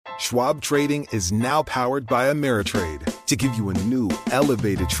Schwab Trading is now powered by Ameritrade to give you a new,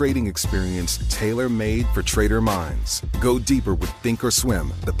 elevated trading experience tailor-made for trader minds. Go deeper with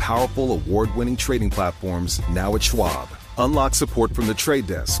Thinkorswim, the powerful award-winning trading platforms now at Schwab. Unlock support from the Trade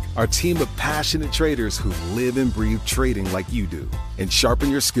Desk, our team of passionate traders who live and breathe trading like you do. And sharpen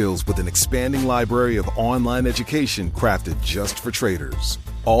your skills with an expanding library of online education crafted just for traders.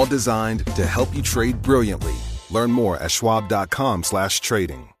 All designed to help you trade brilliantly. Learn more at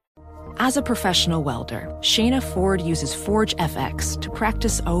schwab.com/trading. As a professional welder, Shayna Ford uses Forge FX to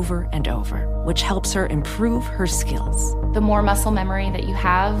practice over and over, which helps her improve her skills. The more muscle memory that you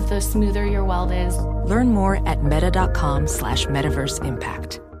have, the smoother your weld is. Learn more at meta.com/metaverse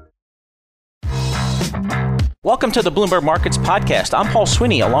impact. Welcome to the Bloomberg Markets Podcast. I'm Paul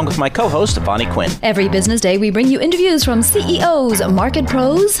Sweeney, along with my co-host, Vonnie Quinn. Every business day, we bring you interviews from CEOs, market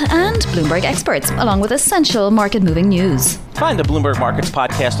pros, and Bloomberg experts, along with essential market-moving news. Find the Bloomberg Markets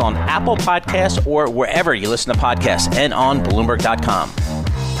Podcast on Apple Podcasts or wherever you listen to podcasts and on Bloomberg.com.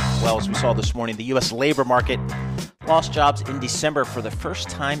 Well, as we saw this morning, the U.S. labor market lost jobs in December for the first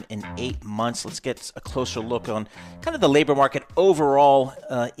time in 8 months. Let's get a closer look on kind of the labor market overall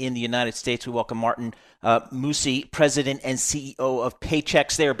in the United States. We welcome Martin Musi, President and CEO of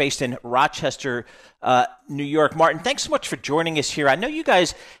Paychex. They are based in Rochester, New York. Martin, thanks so much for joining us here. I know you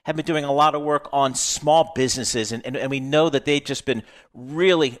guys have been doing a lot of work on small businesses, and we know that they've just been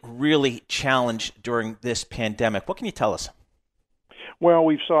really, really challenged during this pandemic. What can you tell us? Well,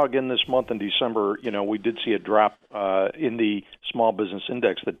 we saw again this month in December, we did see a drop in the small business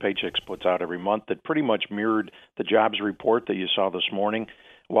index that Paychex puts out every month that pretty much mirrored the jobs report that you saw this morning.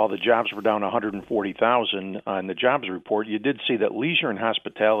 While the jobs were down 140,000 on the jobs report, you did see that leisure and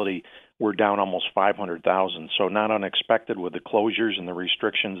hospitality were down almost 500,000. So not unexpected with the closures and the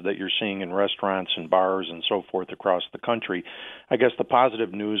restrictions that you're seeing in restaurants and bars and so forth across the country. I guess the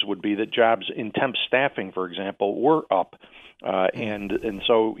positive news would be that jobs in temp staffing, for example, were up. And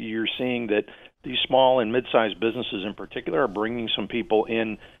so you're seeing that these small and mid-sized businesses in particular are bringing some people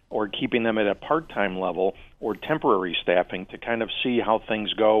in or keeping them at a part-time level or temporary staffing to kind of see how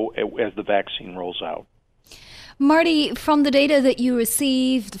things go as the vaccine rolls out. Marty, from the data that you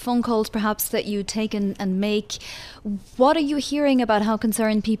receive, the phone calls perhaps that you take and make, what are you hearing about how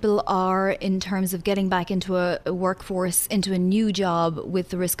concerned people are in terms of getting back into a workforce, into a new job with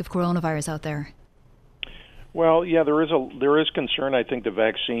the risk of coronavirus out there? Well, yeah, there is concern. I think the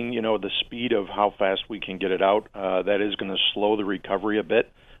vaccine, the speed of how fast we can get it out, that is going to slow the recovery a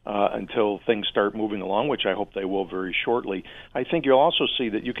bit until things start moving along, which I hope they will very shortly. I think you'll also see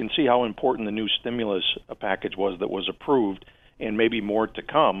that you can see how important the new stimulus package was that was approved, and maybe more to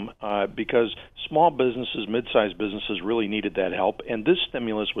come, because small businesses, mid-sized businesses really needed that help. And this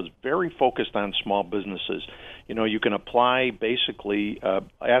stimulus was very focused on small businesses. You can apply, basically,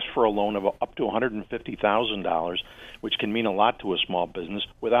 ask for a loan of up to $150,000, which can mean a lot to a small business,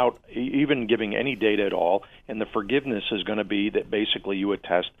 without even giving any data at all. And the forgiveness is going to be that basically you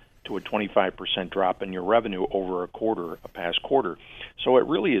attest to a 25% drop in your revenue over a past quarter. So it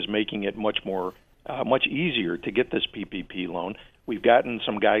really is making it much easier to get this PPP loan. We've gotten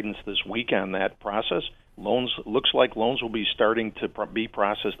some guidance this week on that process. Looks like loans will be starting to be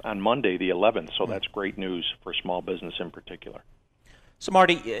processed on Monday, the 11th. So that's great news for small business in particular. So,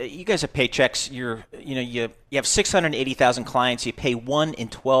 Marty, you guys at Paychex, you have 680,000 clients. You pay 1 in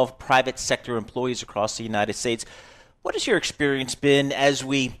 12 private sector employees across the United States. What has your experience been as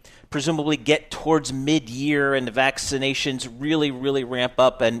we presumably get towards mid-year and the vaccinations really, really ramp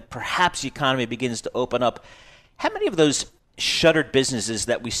up and perhaps the economy begins to open up? How many of those shuttered businesses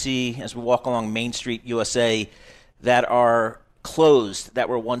that we see as we walk along Main Street, USA, that are closed, that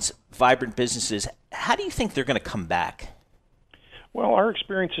were once vibrant businesses, how do you think they're going to come back? Well, our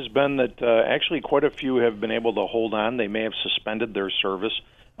experience has been that actually quite a few have been able to hold on. They may have suspended their service,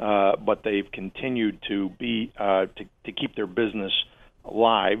 but they've continued to be to keep their business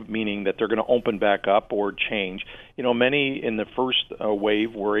live, meaning that they're going to open back up or change. Many in the first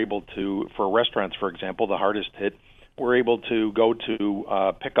wave were able to, for restaurants, for example, the hardest hit, were able to go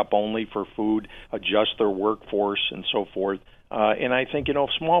to pickup only for food, adjust their workforce, and so forth. And I think,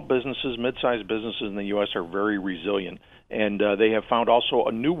 small businesses, mid-sized businesses in the U.S. are very resilient, and they have found also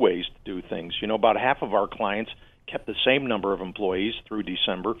new ways to do things. About half of our clients kept the same number of employees through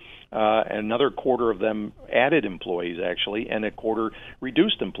December. Another quarter of them added employees, actually, and a quarter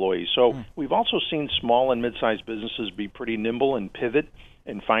reduced employees. So we've also seen small and mid-sized businesses be pretty nimble and pivot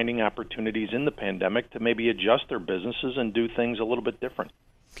in finding opportunities in the pandemic to maybe adjust their businesses and do things a little bit different.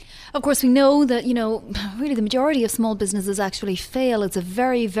 Of course, we know that, really the majority of small businesses actually fail. It's a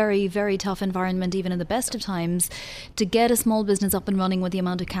very, very, very tough environment, even in the best of times, to get a small business up and running with the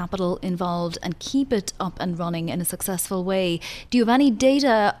amount of capital involved and keep it up and running in a successful way. Do you have any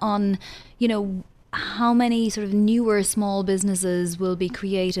data on, how many sort of newer small businesses will be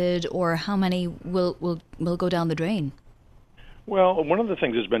created, or how many will go down the drain? Well, one of the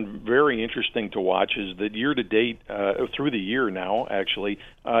things that's been very interesting to watch is that year to date, through the year now, actually,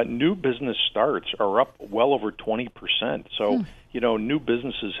 new business starts are up well over 20%. So, new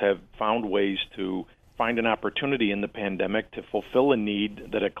businesses have found ways to find an opportunity in the pandemic to fulfill a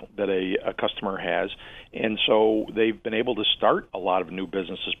need that a customer has. And so they've been able to start a lot of new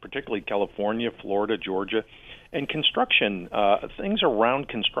businesses, particularly California, Florida, Georgia. And construction, things around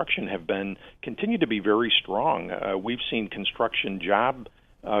construction have continue to be very strong. We've seen construction job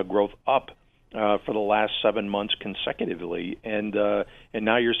growth up for the last 7 months consecutively, and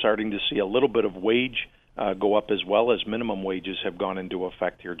now you're starting to see a little bit of wage go up, as well as minimum wages have gone into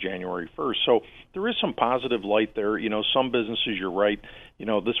effect here January 1st. So there is some positive light there. Some businesses, you're right,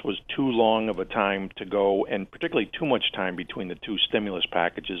 this was too long of a time to go, and particularly too much time between the two stimulus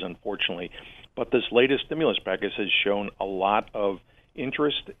packages, unfortunately. But this latest stimulus package has shown a lot of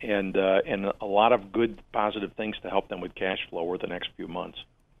interest and a lot of good positive things to help them with cash flow over the next few months.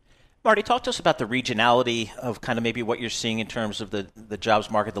 Marty, talk to us about the regionality of kind of maybe what you're seeing in terms of the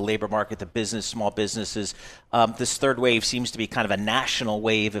jobs market, the labor market, the small businesses. This third wave seems to be kind of a national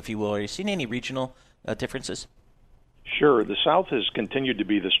wave, if you will. Are you seeing any regional differences? Sure. The South has continued to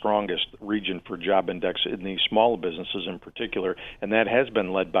be the strongest region for job index in the small businesses in particular, and that has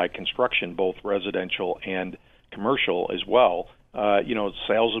been led by construction, both residential and commercial as well.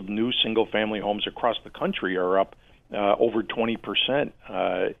 Sales of new single-family homes across the country are up over 20%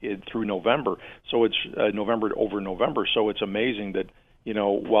 through November. So it's November over November. So it's amazing that,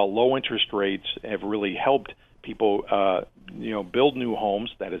 while low interest rates have really helped people, build new homes,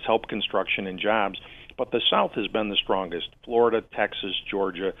 that has helped construction and jobs. But the South has been the strongest. Florida, Texas,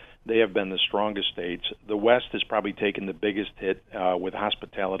 Georgia, they have been the strongest states. The West has probably taken the biggest hit with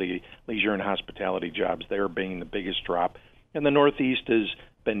hospitality, leisure and hospitality jobs. They are being the biggest drop. And the Northeast has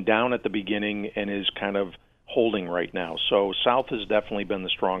been down at the beginning and is kind of holding right now. So South has definitely been the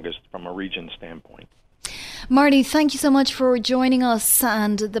strongest from a region standpoint. Marty, thank you so much for joining us,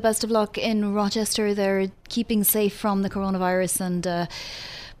 and the best of luck in Rochester. They're keeping safe from the coronavirus and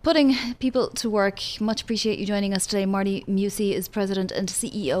putting people to work. Much appreciate you joining us today. Marty Musi is President and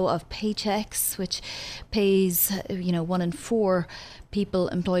CEO of Paychex, which pays 1 in 4 people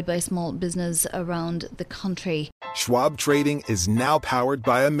employed by small business around the country. Schwab Trading is now powered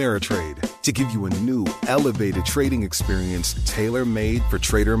by Ameritrade to give you a new, elevated trading experience tailor-made for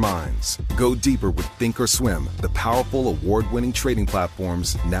trader minds. Go deeper with Thinkorswim, the powerful, award-winning trading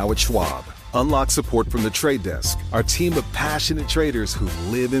platforms now at Schwab. Unlock support from the trade desk, our team of passionate traders who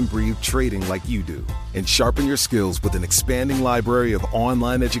live and breathe trading like you do. And sharpen your skills with an expanding library of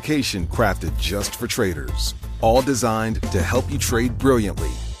online education crafted just for traders. All designed to help you trade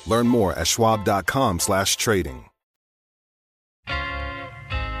brilliantly. Learn more at schwab.com/trading.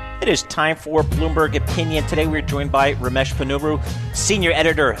 It is time for Bloomberg Opinion. Today we're joined by Ramesh Ponnuru, Senior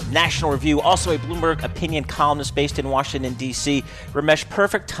Editor, National Review, also a Bloomberg Opinion columnist based in Washington, D.C. Ramesh,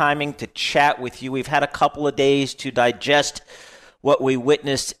 perfect timing to chat with you. We've had a couple of days to digest what we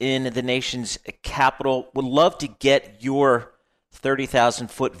witnessed in the nation's capital. Would love to get your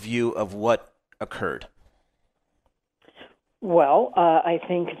 30,000-foot view of what occurred. Well, I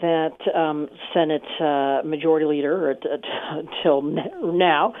think that Senate Majority Leader, until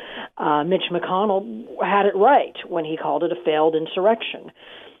now, Mitch McConnell had it right when he called it a failed insurrection,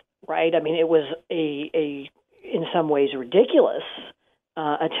 right? I mean, it was a in some ways, ridiculous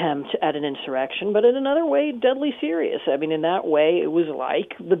attempt at an insurrection, but in another way, deadly serious. I mean, in that way, it was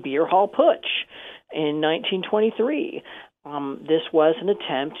like the Beer Hall Putsch in 1923. This was an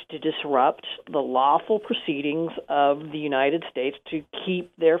attempt to disrupt the lawful proceedings of the United States to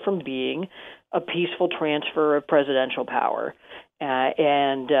keep there from being a peaceful transfer of presidential power.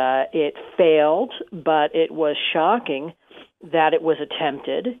 And it failed, but it was shocking that it was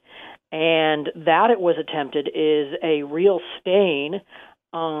attempted. And that it was attempted is a real stain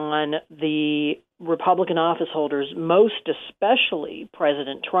on the Republican office holders, most especially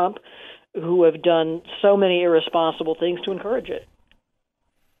President Trump, who have done so many irresponsible things to encourage it.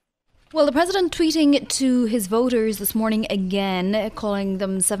 Well, the president tweeting to his voters this morning again, calling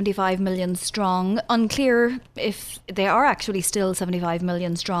them 75 million strong. Unclear if they are actually still 75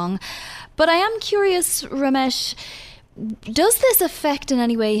 million strong. But I am curious, Ramesh, Does this affect in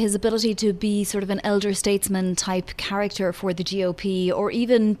any way his ability to be sort of an elder statesman type character for the GOP, or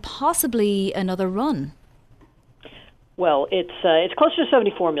even possibly another run? Well, it's closer to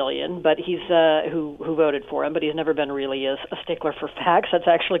 74 million, but he's who voted for him. But he's never been really a stickler for facts. That's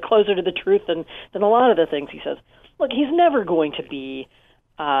actually closer to the truth than a lot of the things he says. Look, he's never going to be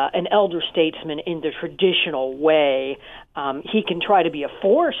an elder statesman in the traditional way. He can try to be a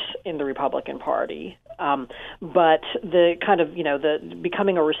force in the Republican Party, but the kind of the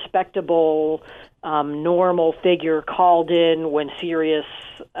becoming a respectable, normal figure called in when serious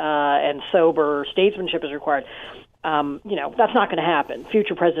and sober statesmanship is required. That's not going to happen.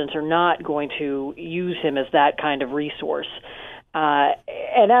 Future presidents are not going to use him as that kind of resource.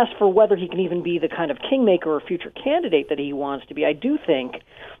 And as for whether he can even be the kind of kingmaker or future candidate that he wants to be, I do think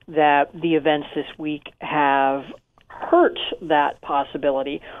that the events this week have hurt that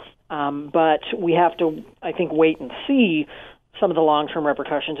possibility. But we have to, I think, wait and see some of the long-term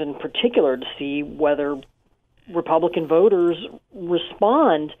repercussions, in particular to see whether Republican voters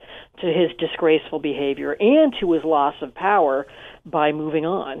respond to his disgraceful behavior and to his loss of power by moving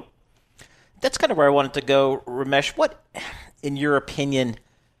on. That's kind of where I wanted to go, Ramesh. What, in your opinion,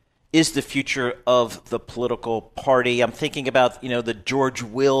 is the future of the political party? I'm thinking about, the George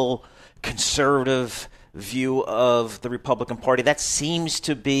Will conservative view of the Republican Party. That seems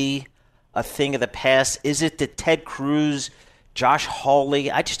to be a thing of the past. Is it the Ted Cruz, Josh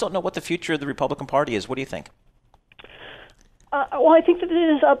Hawley? I just don't know what the future of the Republican Party is. What do you think? Well, I think that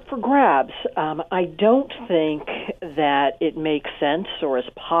it is up for grabs. I don't think that it makes sense or is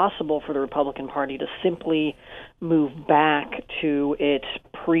possible for the Republican Party to simply move back to its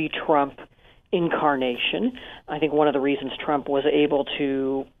pre-Trump incarnation. I think one of the reasons Trump was able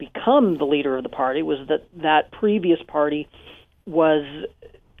to become the leader of the party was that previous party was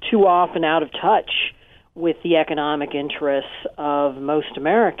too often out of touch with the economic interests of most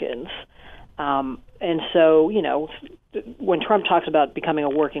Americans. And so, when Trump talks about becoming a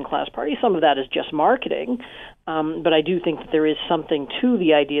working class party, some of that is just marketing. But I do think that there is something to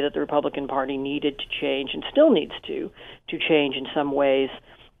the idea that the Republican Party needed to change and still needs to change in some ways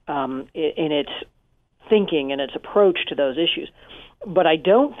in its thinking and its approach to those issues. But I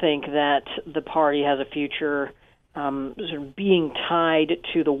don't think that the party has a future sort of being tied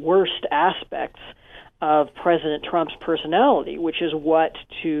to the worst aspects of President Trump's personality, which is what,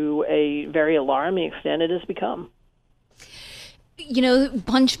 to a very alarming extent, it has become.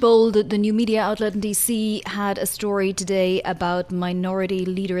 Punchbowl, the new media outlet in D.C., had a story today about Minority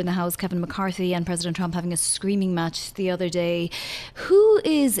Leader in the House, Kevin McCarthy, and President Trump having a screaming match the other day. Who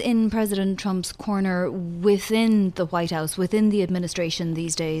is in President Trump's corner within the White House, within the administration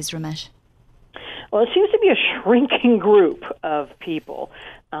these days, Ramesh? Well, it seems to be a shrinking group of people.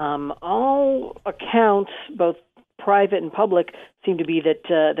 All accounts, both private and public, seem to be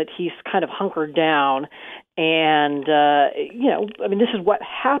that he's kind of hunkered down. And, this is what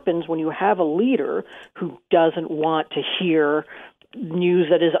happens when you have a leader who doesn't want to hear news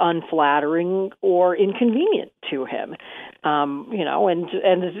that is unflattering or inconvenient to him. And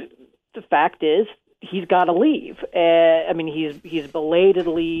the fact is, he's got to leave. He's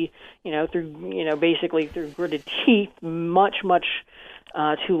belatedly, basically through gritted teeth, much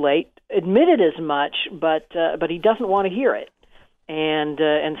too late, admitted as much, but he doesn't want to hear it,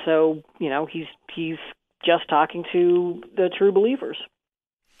 and so he's just talking to the true believers.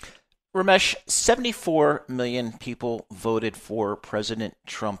 Ramesh, 74 million people voted for President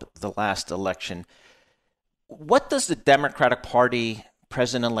Trump the last election. What does the Democratic Party,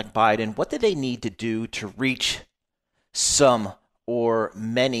 President-elect Biden, what do they need to do to reach some or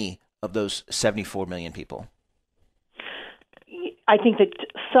many of those 74 million people? I think that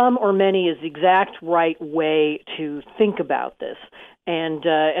some or many is the exact right way to think about this. And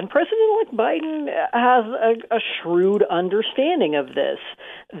President-elect Biden has a shrewd understanding of this,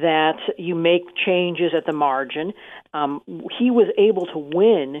 that you make changes at the margin. He was able to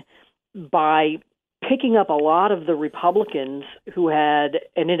win by picking up a lot of the Republicans who had,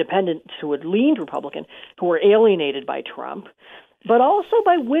 and independents who had leaned Republican, who were alienated by Trump, but also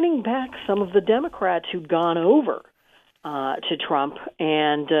by winning back some of the Democrats who'd gone over to Trump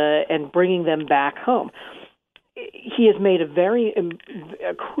and bringing them back home. He has made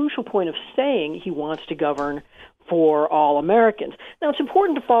a crucial point of saying he wants to govern for all Americans. Now, it's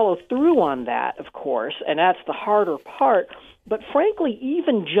important to follow through on that, of course, and that's the harder part. But frankly,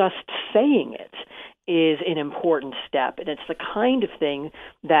 even just saying it is an important step, and it's the kind of thing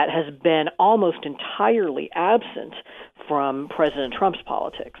that has been almost entirely absent from President Trump's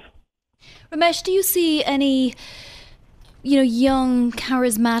politics. Ramesh, do you see any young,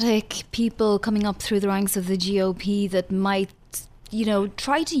 charismatic people coming up through the ranks of the GOP that might,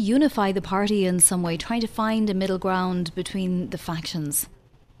 try to unify the party in some way, trying to find a middle ground between the factions?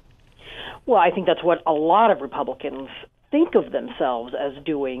 Well, I think that's what a lot of Republicans think of themselves as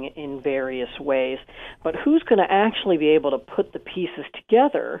doing in various ways. But who's going to actually be able to put the pieces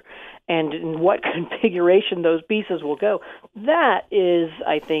together and in what configuration those pieces will go? That is,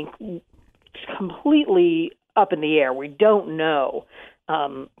 I think, completely up in the air. We don't know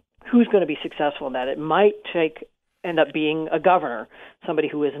who's going to be successful in that. It might end up being a governor, somebody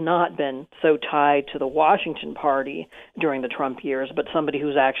who has not been so tied to the Washington party during the Trump years, but somebody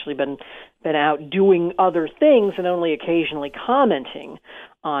who's actually been out doing other things and only occasionally commenting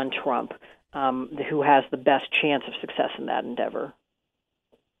on Trump, who has the best chance of success in that endeavor.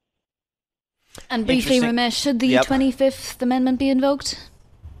 And briefly, Ramesh, should the 25th Amendment be invoked?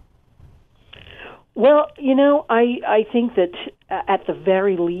 Well, I think that at the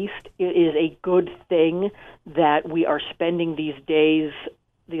very least, it is a good thing that we are spending these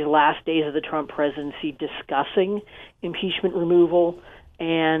last days of the Trump presidency discussing impeachment removal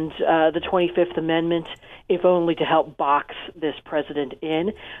and the 25th Amendment, if only to help box this president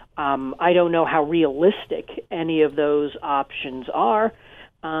in. I don't know how realistic any of those options are.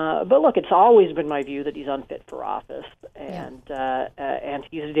 But look, it's always been my view that he's unfit for office, and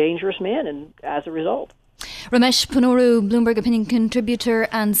he's a dangerous man, and as a result. Ramesh Ponnuru, Bloomberg opinion contributor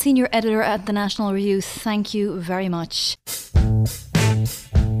and senior editor at the National Review, thank you very much.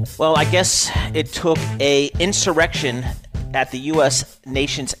 Well, I guess it took a insurrection at the U.S.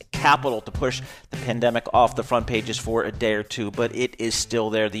 nation's capital to push the pandemic off the front pages for a day or two, but it is still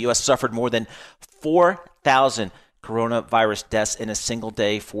there. The U.S. suffered more than 4,000 coronavirus deaths in a single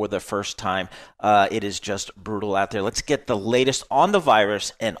day for the first time. It is just brutal out there. Let's get the latest on the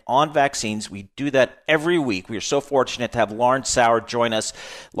virus and on vaccines. We do that every week. We are so fortunate to have Lauren Sauer join us.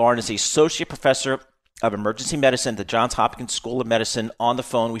 Lauren is the Associate Professor of Emergency Medicine at the Johns Hopkins School of Medicine on the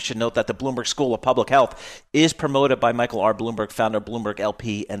phone. We should note that the Bloomberg School of Public Health is promoted by Michael R. Bloomberg, founder of Bloomberg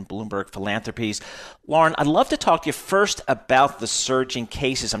LP and Bloomberg Philanthropies. Lauren, I'd love to talk to you first about the surging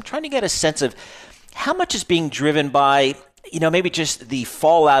cases. I'm trying to get a sense of how much is being driven by, maybe just the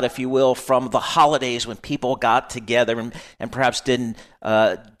fallout, if you will, from the holidays when people got together and perhaps didn't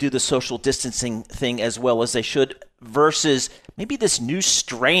do the social distancing thing as well as they should, versus maybe this new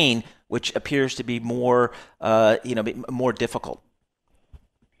strain, which appears to be more, more difficult.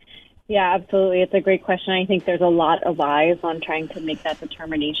 Yeah, absolutely. It's a great question. I think there's a lot of eyes on trying to make that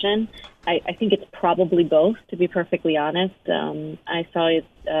determination. I think it's probably both, to be perfectly honest. I saw it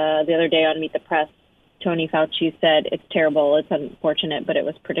the other day on Meet the Press. Tony Fauci said it's terrible, it's unfortunate, but it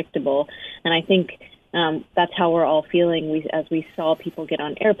was predictable. And I think that's how we're all feeling. As we saw people get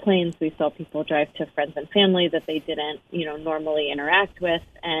on airplanes, we saw people drive to friends and family that they didn't, normally interact with.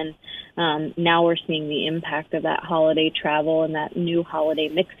 And now we're seeing the impact of that holiday travel and that new holiday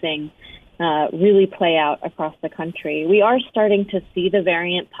mixing really play out across the country. We are starting to see the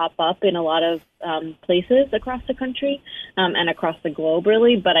variant pop up in a lot of places across the country and across the globe,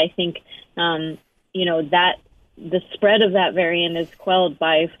 really. But I think that the spread of that variant is quelled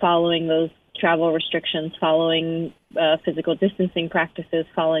by following those travel restrictions, following physical distancing practices,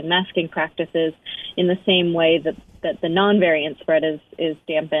 following masking practices in the same way that the non-variant spread is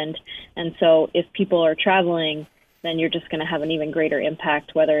dampened. And so if people are traveling, then you're just going to have an even greater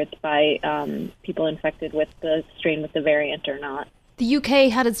impact, whether it's by people infected with the strain with the variant or not. The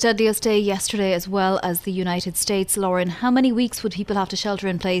UK had its deadliest day yesterday as well as the United States. Lauren, how many weeks would people have to shelter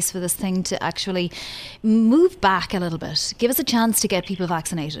in place for this thing to actually move back a little bit? Give us a chance to get people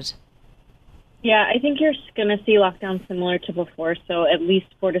vaccinated. Yeah, I think you're going to see lockdowns similar to before, so at least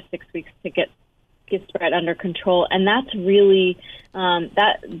 4 to 6 weeks to get spread under control. And that's really,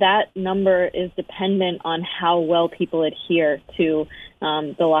 that number is dependent on how well people adhere to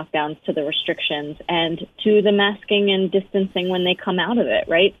the lockdowns, to the restrictions, and to the masking and distancing when they come out of it,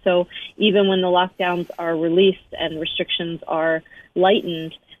 right? So even when the lockdowns are released and restrictions are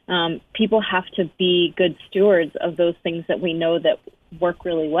lightened, people have to be good stewards of those things that we know that work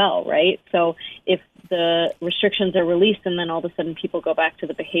really well, right? So if the restrictions are released and then all of a sudden people go back to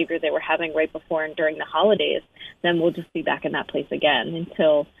the behavior they were having right before and during the holidays, then we'll just be back in that place again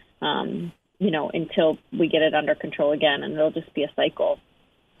until we get it under control again, and it'll just be a cycle.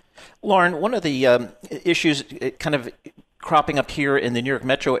 Lauren, one of the issues kind of cropping up here in the New York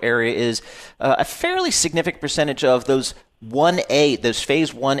metro area is a fairly significant percentage of those 1A, those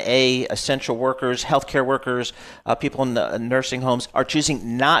phase 1A essential workers, healthcare workers, people in the nursing homes are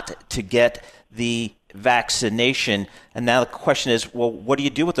choosing not to get the vaccination. And now the question is, well, what do you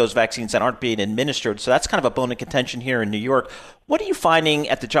do with those vaccines that aren't being administered? So that's kind of a bone of contention here in New York. What are you finding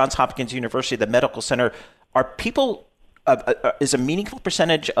at the Johns Hopkins University, the medical center? Are people, is a meaningful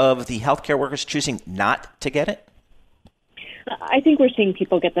percentage of the healthcare workers choosing not to get it? I think we're seeing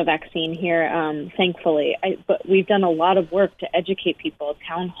people get the vaccine here, thankfully. But we've done a lot of work to educate people,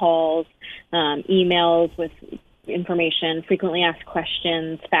 town halls, emails with information, frequently asked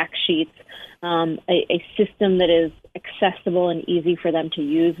questions, fact sheets, a system that is accessible and easy for them to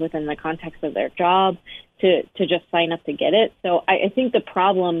use within the context of their job to just sign up to get it. So I think the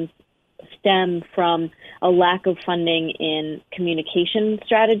problems stem from a lack of funding in communication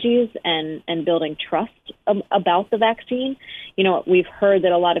strategies and building trust about the vaccine. You know, we've heard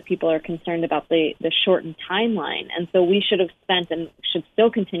that a lot of people are concerned about the shortened timeline. And so we should have spent and should still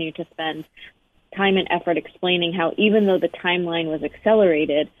continue to spend time and effort explaining how even though the timeline was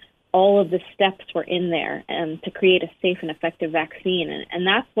accelerated, all of the steps were in there to create a safe and effective vaccine. And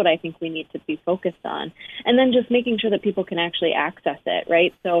that's what I think we need to be focused on. And then just making sure that people can actually access it,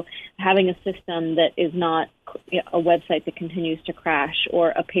 right? So having a system that is not a website that continues to crash, or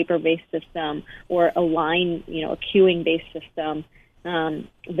a paper-based system, or a line, a queuing-based system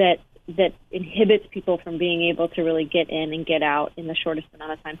that inhibits people from being able to really get in and get out in the shortest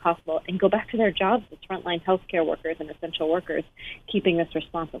amount of time possible and go back to their jobs as frontline healthcare workers and essential workers, keeping this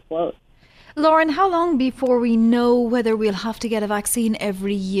response afloat. Lauren, how long before we know whether we'll have to get a vaccine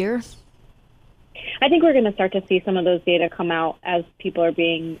every year? I think we're going to start to see some of those data come out as people are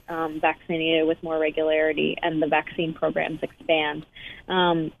being vaccinated with more regularity and the vaccine programs expand.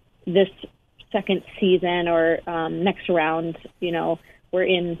 This second season or next round, we're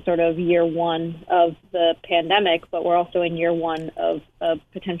in sort of year one of the pandemic, but we're also in year one of a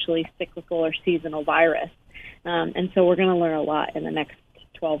potentially cyclical or seasonal virus. And so we're going to learn a lot in the next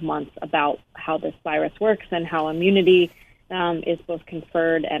 12 months about how this virus works and how immunity is both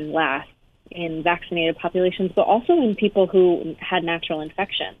conferred and lasts in vaccinated populations, but also in people who had natural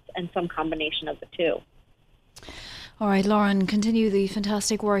infections and some combination of the two. All right, Lauren, continue the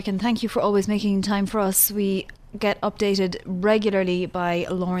fantastic work, and thank you for always making time for us. We get updated regularly by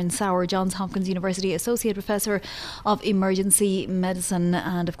Lauren Sauer, Johns Hopkins University Associate Professor of Emergency Medicine.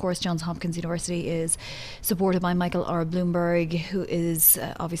 And of course, Johns Hopkins University is supported by Michael R. Bloomberg, who is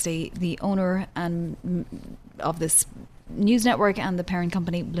obviously the owner of this news network and the parent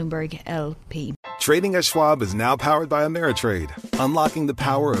company, Bloomberg LP. Trading at Schwab is now powered by Ameritrade, unlocking the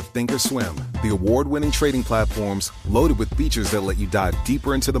power of Thinkorswim, the award-winning trading platforms loaded with features that let you dive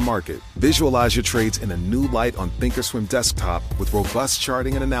deeper into the market. Visualize your trades in a new light on Thinkorswim desktop with robust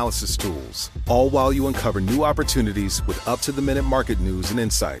charting and analysis tools, all while you uncover new opportunities with up-to-the-minute market news and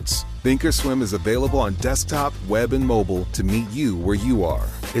insights. Thinkorswim is available on desktop, web, and mobile to meet you where you are.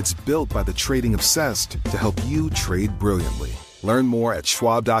 It's built by the trading obsessed to help you trade brilliantly. Learn more at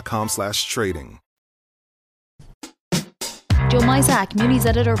schwab.com/trading. Joe Mysak, Muni's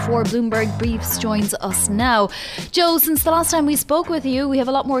editor for Bloomberg Briefs, joins us now. Joe, since the last time we spoke with you, we have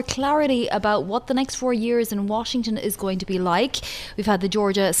a lot more clarity about what the next 4 years in Washington is going to be like. We've had the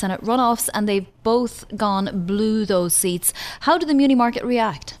Georgia Senate runoffs and they've both gone blue, those seats. How did the Muni market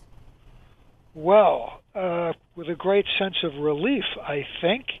react? Well, with a great sense of relief, I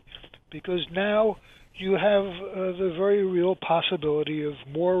think, because now you have the very real possibility of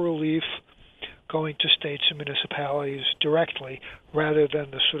more relief going to states and municipalities directly, rather than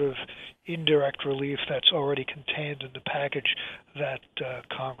the sort of indirect relief that's already contained in the package that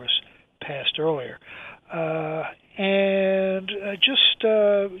Congress passed earlier.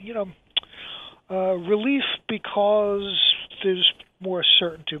 Relief because there's more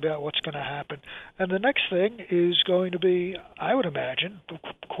certainty about what's going to happen. And the next thing is going to be, I would imagine,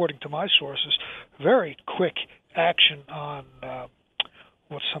 according to my sources, very quick action on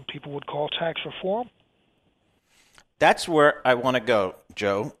what some people would call tax reform. That's where I want to go,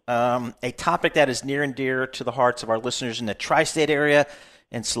 Joe. A topic that is near and dear to the hearts of our listeners in the tri-state area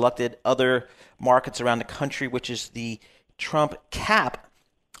and selected other markets around the country, which is the Trump cap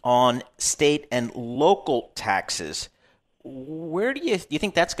on state and local taxes. Where do you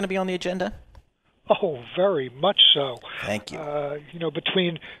think that's going to be on the agenda? Oh, very much so. Thank you.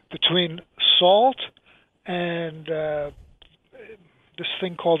 Between SALT and this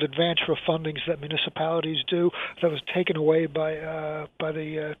thing called advance refundings that municipalities do, that was taken away by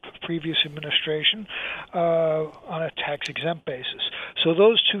the previous administration on a tax-exempt basis. So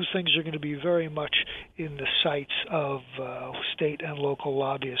those two things are going to be very much in the sights of state and local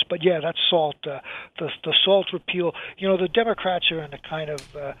lobbyists. But yeah, that's SALT. The SALT repeal. The Democrats are in a kind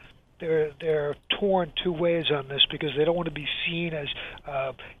of they're torn two ways on this because they don't want to be seen as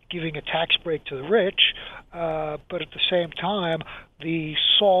giving a tax break to the rich, but at the same time, the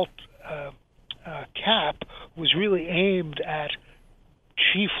SALT cap was really aimed at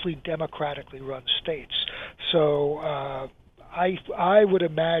chiefly democratically run states. So I would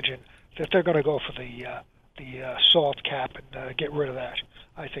imagine that they're going to go for the SALT cap and get rid of that.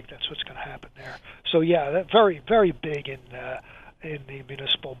 I think that's what's going to happen there. So yeah, that's very, very big in the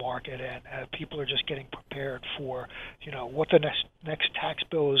municipal market, and people are just getting prepared for what the next tax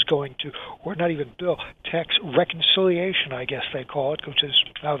bill is going to, or not even bill, tax reconciliation, I guess they call it, which is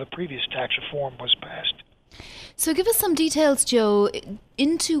how the previous tax reform was passed. So give us some details, Joe.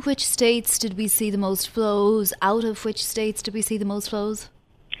 Into which states did we see the most flows? Out of which states did we see the most flows?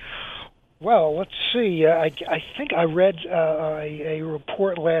 Well, let's see. I think I read a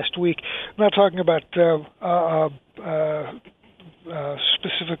report last week. I'm not talking about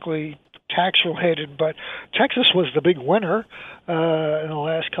specifically tax-related, but Texas was the big winner in the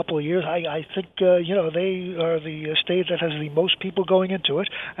last couple of years. I think they are the state that has the most people going into it,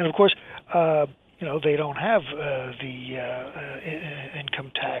 and of course, they don't have the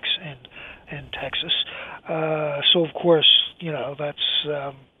income tax in Texas. So of course, that's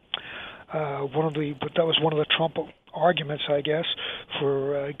that was one of the Trump arguments, I guess,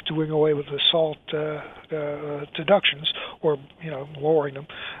 for doing away with the SALT deductions, or lowering them.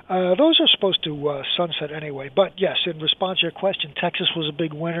 Those are supposed to sunset anyway. But yes, in response to your question, Texas was a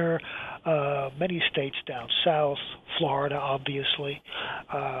big winner. Many states down south, Florida, obviously.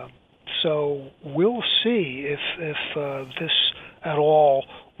 So we'll see if this at all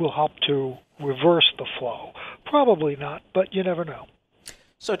will help to reverse the flow. Probably not, but you never know.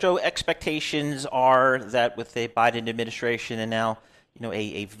 So, Joe, expectations are that with the Biden administration and now,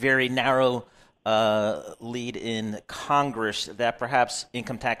 a very narrow lead in Congress, that perhaps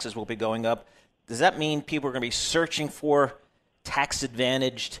income taxes will be going up. Does that mean people are going to be searching for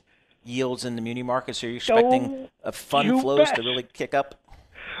tax-advantaged yields in the muni markets? Are you expecting fund flows to really kick up?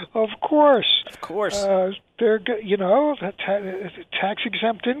 Of course. Of course. They're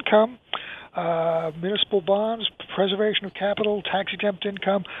tax-exempt income. Municipal bonds, preservation of capital, tax-exempt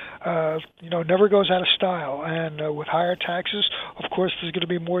income, never goes out of style. And with higher taxes, of course, there's going to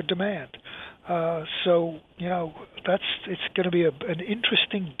be more demand. So it's going to be an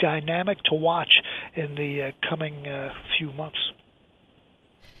interesting dynamic to watch in the coming few months.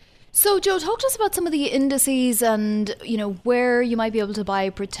 So, Joe, talk to us about some of the indices and, where you might be able to buy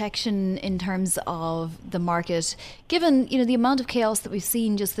protection in terms of the market, given, the amount of chaos that we've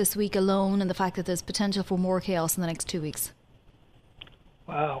seen just this week alone and the fact that there's potential for more chaos in the next 2 weeks.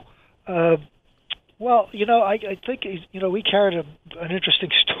 Wow. Well, I think, we carried an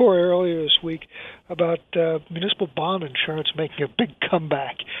interesting story earlier this week about municipal bond insurance making a big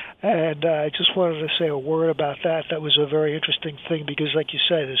comeback. And I just wanted to say a word about that. That was a very interesting thing because, like you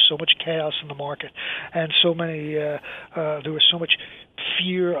say, there's so much chaos in the market and so many, there was so much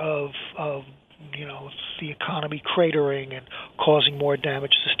fear of the economy cratering and causing more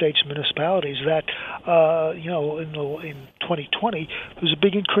damage to states and municipalities that, in 2020, there was a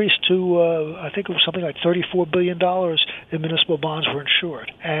big increase to, I think it was something like $34 billion in municipal bonds were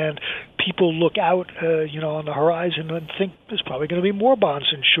insured. And people look out, on the horizon and think there's probably going to be more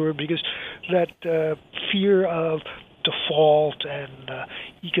bonds insured because that fear of default and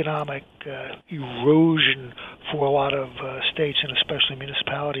economic erosion for a lot of states and especially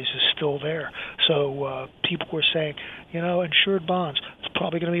municipalities is still there. So people were saying, insured bonds, there's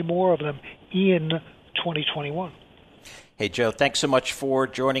probably going to be more of them in 2021. Hey, Joe, thanks so much for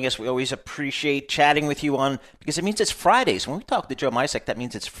joining us. We always appreciate chatting with you because it means it's Fridays. When we talk to Joe Misek, that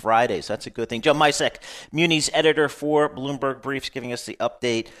means it's Fridays. That's a good thing. Joe Misek, Muni's editor for Bloomberg Briefs, giving us the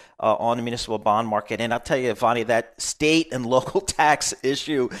update on the municipal bond market. And I'll tell you, Vonnie, that state and local tax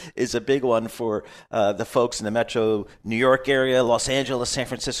issue is a big one for the folks in the metro New York area, Los Angeles, San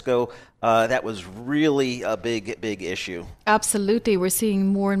Francisco. That was really a big issue. Absolutely. We're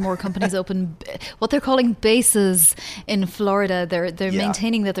seeing more and more companies open what they're calling bases in Florida. They're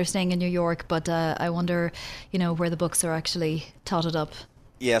maintaining that they're staying in New York, but I wonder, where the books are actually totted up.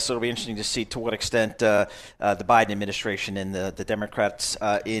 Yeah, so it'll be interesting to see to what extent the Biden administration and the Democrats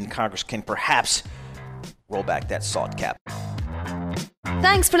in Congress can perhaps roll back that SALT cap.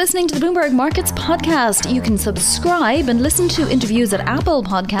 Thanks for listening to the Bloomberg Markets podcast. You can subscribe and listen to interviews at Apple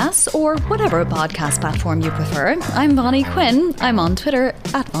Podcasts or whatever podcast platform you prefer. I'm Vonnie Quinn. I'm on Twitter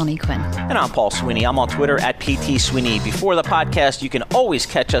at Vonnie Quinn. And I'm Paul Sweeney. I'm on Twitter at PT Sweeney. Before the podcast, you can always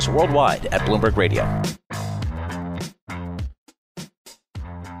catch us worldwide at Bloomberg Radio.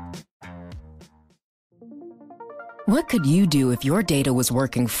 What could you do if your data was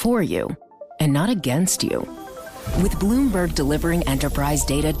working for you and not against you? With Bloomberg delivering enterprise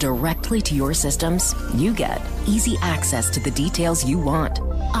data directly to your systems, you get easy access to the details you want,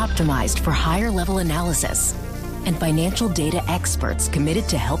 optimized for higher-level analysis, and financial data experts committed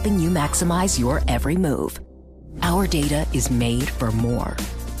to helping you maximize your every move. Our data is made for more,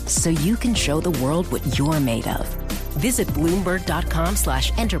 so you can show the world what you're made of. Visit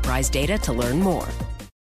Bloomberg.com/enterprise data to learn more.